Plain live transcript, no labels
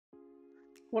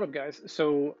What up, guys?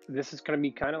 So this is going to be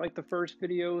kind of like the first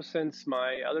video since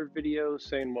my other video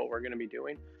saying what we're going to be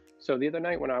doing. So the other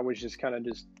night when I was just kind of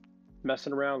just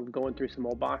messing around going through some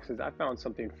old boxes, I found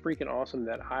something freaking awesome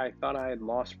that I thought I had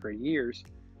lost for years.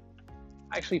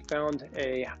 I actually found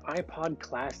a iPod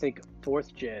Classic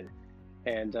 4th Gen,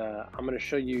 and I'm going to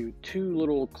show you two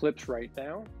little clips right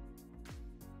now.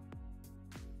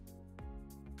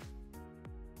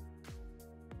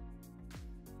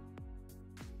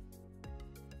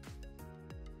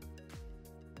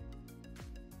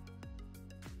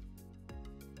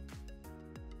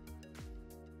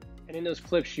 And in those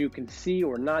clips you can see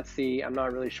or not see, I'm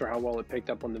not really sure how well it picked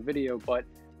up on the video, but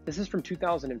this is from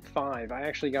 2005. I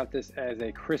actually got this as a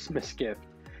Christmas gift.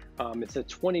 It's a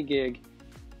 20 gig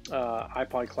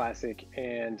iPod Classic,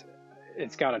 and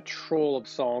it's got a troll of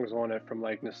songs on it from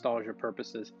like nostalgia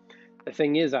purposes. The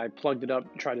thing is, I plugged it up,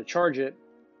 tried to charge it,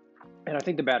 and I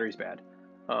think the battery's bad.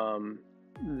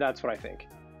 That's what I think.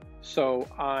 So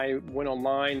I went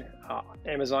online,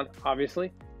 Amazon,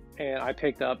 obviously, and I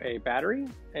picked up a battery,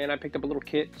 and I picked up a little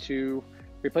kit to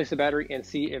replace the battery and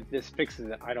see if this fixes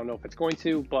it. I don't know if it's going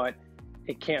to, but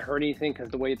it can't hurt anything because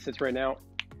the way it sits right now,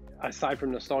 aside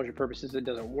from nostalgia purposes, it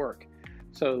doesn't work.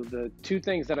 So the two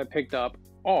things that I picked up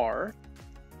are,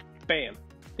 bam,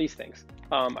 these things.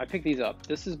 I picked these up.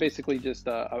 This is basically just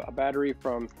a battery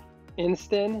from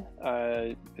Instant.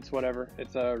 It's whatever.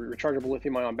 It's a rechargeable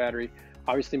lithium-ion battery,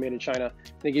 obviously made in China.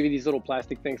 They give you these little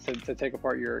plastic things to take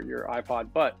apart your iPod,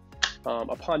 but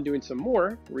upon doing some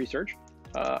more research,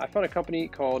 I found a company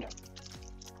called,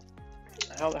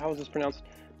 how is this pronounced?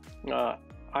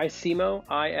 Isemo,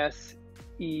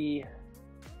 I-S-E-S-A-M-O,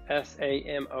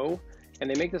 and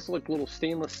they make this little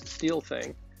stainless steel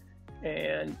thing,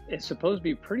 and it's supposed to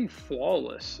be pretty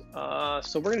flawless.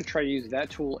 So we're going to try to use that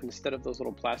tool instead of those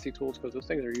little plastic tools, because those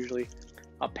things are usually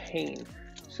a pain.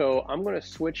 So I'm going to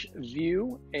switch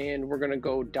view, and we're going to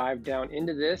go dive down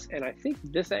into this. And I think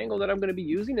this angle that I'm going to be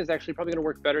using is actually probably going to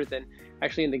work better than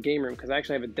actually in the game room, because I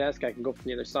actually have a desk. I can go from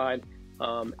the other side.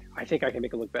 I think I can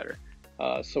make it look better.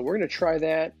 So we're going to try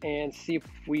that and see if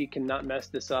we can not mess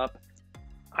this up.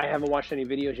 I haven't watched any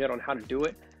videos yet on how to do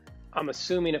it. I'm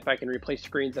assuming if I can replace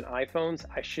screens in iPhones,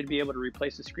 I should be able to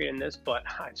replace the screen in this, but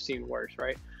I've seen worse,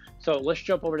 right? So let's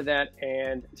jump over to that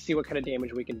and see what kind of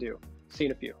damage we can do. See you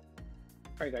in a few.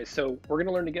 All right, guys, so we're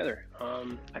gonna learn together.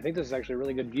 I think this is actually a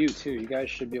really good view too. You guys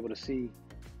should be able to see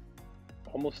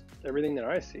almost everything that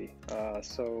I see.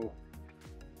 So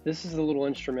this is a little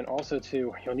instrument also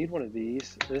too. You'll need one of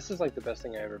these. This is like the best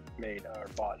thing I ever made or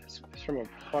bought. It's from a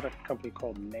product company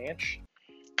called Manch.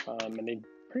 And they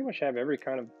pretty much have every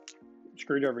kind of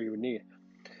screwdriver you would need.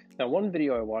 Now, one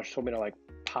video I watched told me to like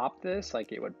pop this,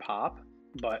 like it would pop,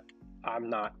 but I'm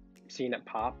not seeing it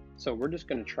pop. So we're just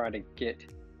gonna try to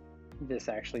get this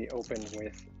actually open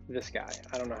with this guy.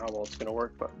 I don't know how well it's gonna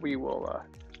work, but we will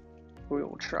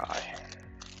try.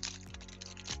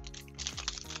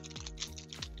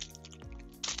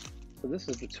 So this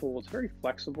is the tool. It's very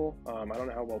flexible. I don't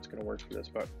know how well it's gonna work for this,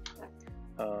 but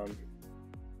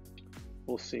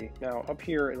we'll see. Now up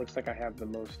here, it looks like I have the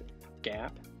most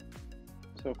gap.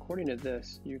 So according to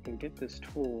this, you can get this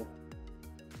tool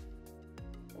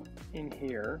in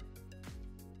here.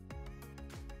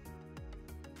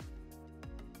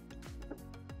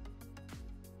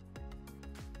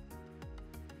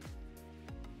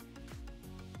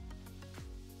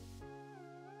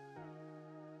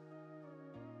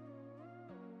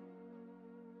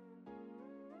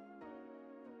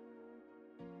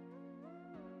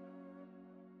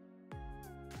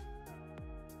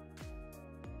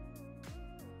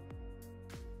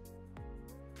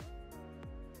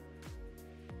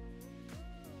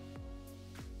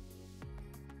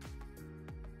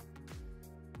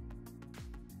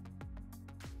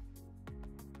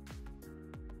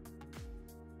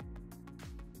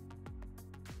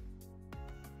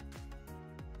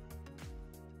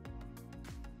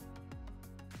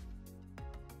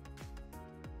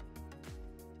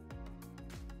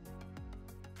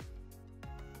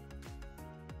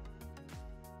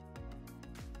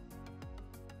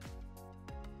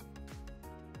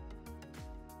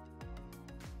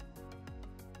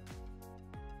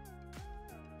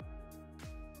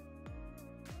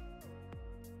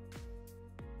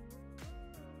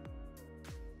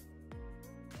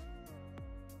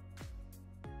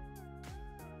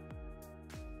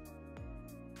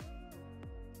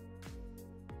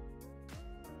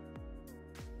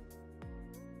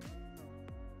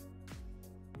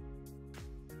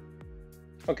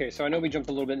 Okay, so I know we jumped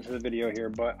a little bit into the video here,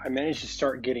 but I managed to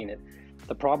start getting it.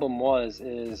 The problem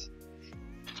is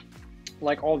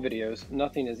like all videos,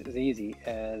 nothing is as easy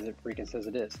as it freaking says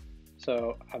it is.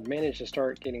 So I've managed to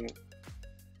start getting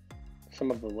some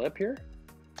of the lip here.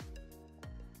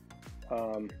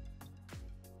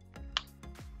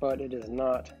 But it is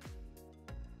not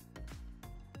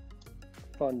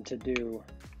fun to do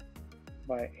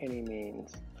by any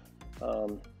means.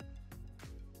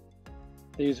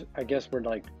 These, I guess, were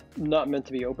like not meant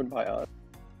to be opened by us.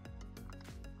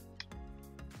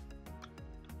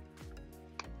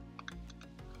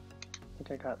 I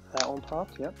think I got that one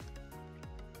popped, yep.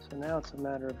 So now it's a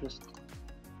matter of just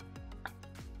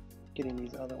getting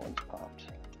these other ones popped.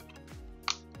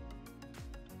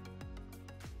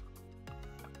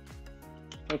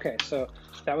 Okay, so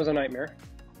that was a nightmare.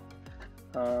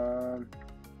 I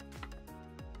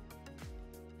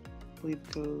believe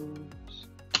it goes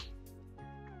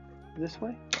this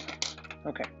way.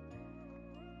 Okay.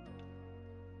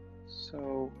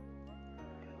 So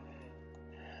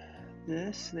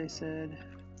this, they said,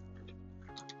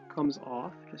 comes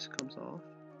off, just comes off.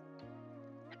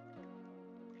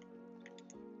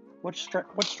 What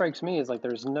strikes me is like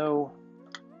there was no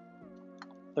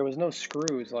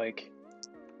screws like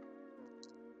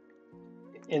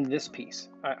in this piece.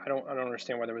 I don't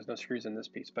understand why there was no screws in this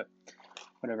piece, but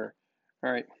whatever.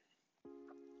 All right.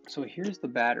 So here's the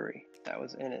battery that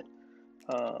was in it.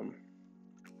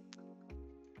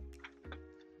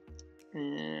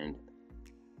 And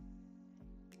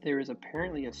there is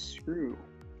apparently a screw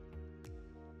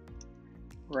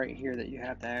right here that you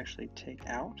have to actually take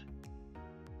out.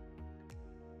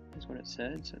 That's what it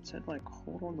said. So it said like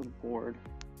hold on to the board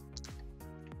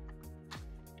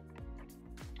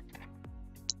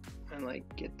and like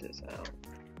get this out.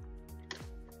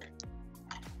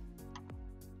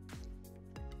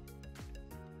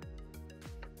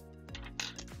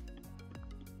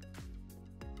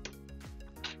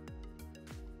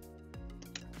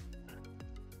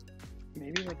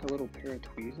 Maybe like a little pair of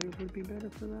tweezers would be better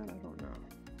for that. I don't know.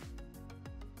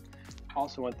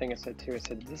 Also, one thing it said too, it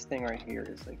said this thing right here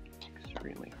is like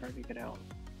extremely hard to get out.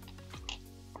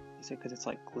 Is it because it's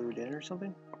like glued in or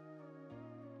something?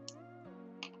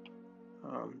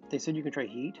 They said you can try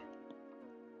heat.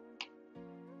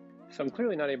 So I'm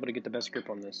clearly not able to get the best grip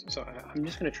on this. So I'm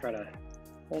just gonna try to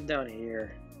hold down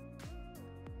here,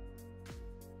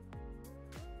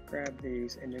 grab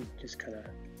these, and then just kind of.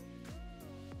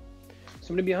 So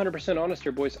I'm gonna be 100% honest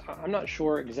here, boys. I'm not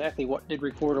sure exactly what did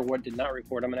record or what did not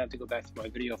record. I'm gonna have to go back to my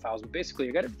video files, but basically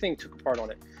I got everything took apart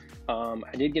on it.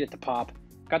 I did get it to pop,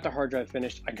 got the hard drive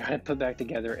finished, I got it put back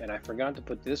together, and I forgot to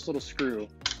put this little screw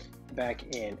back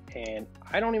in, and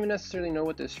I don't even necessarily know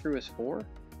what this screw is for.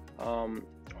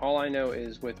 All I know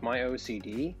is with my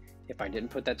OCD, if I didn't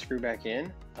put that screw back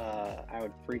in, I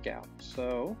would freak out.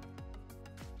 So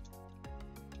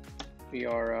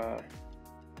we're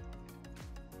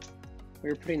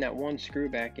putting that one screw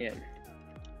back in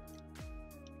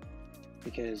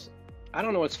because I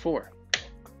don't know what it's for.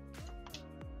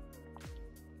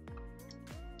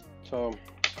 So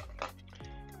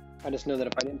I just know that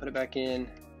if I didn't put it back in,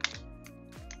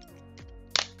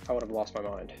 I would have lost my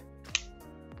mind.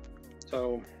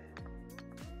 So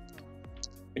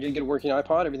we did get a working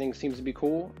iPod. Everything seems to be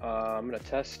cool. I'm gonna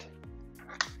test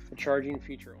the charging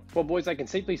feature. Well, boys, I can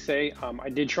safely say I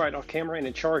did try it off camera and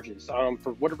it charges.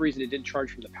 For whatever reason, it didn't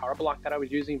charge from the power block that I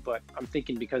was using, but I'm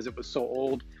thinking because it was so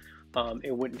old,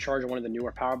 it wouldn't charge on one of the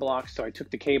newer power blocks. So I took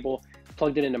the cable,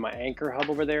 plugged it into my Anchor hub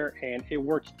over there, and it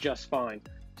worked just fine.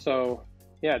 So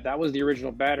yeah, that was the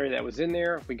original battery that was in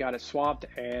there. We got it swapped,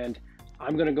 and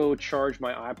I'm gonna go charge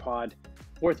my iPod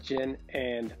 4th gen,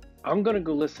 and I'm gonna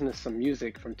go listen to some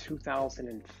music from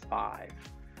 2005.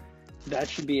 That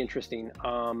should be interesting.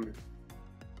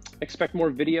 Expect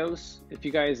more videos. If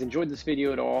you guys enjoyed this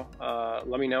video at all,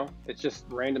 let me know. It's just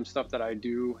random stuff that I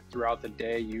do throughout the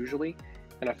day usually,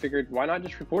 and I figured why not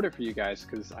just record it for you guys,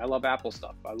 because I love Apple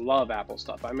stuff. I love Apple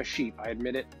stuff. I'm a sheep, I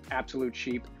admit it, absolute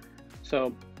sheep.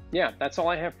 So yeah, that's all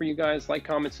I have for you guys. Like,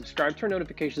 comment, subscribe, turn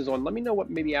notifications on. Let me know what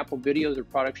maybe Apple videos or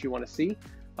products you want to see.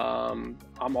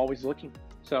 I'm always looking.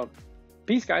 So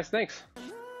peace, guys. Thanks.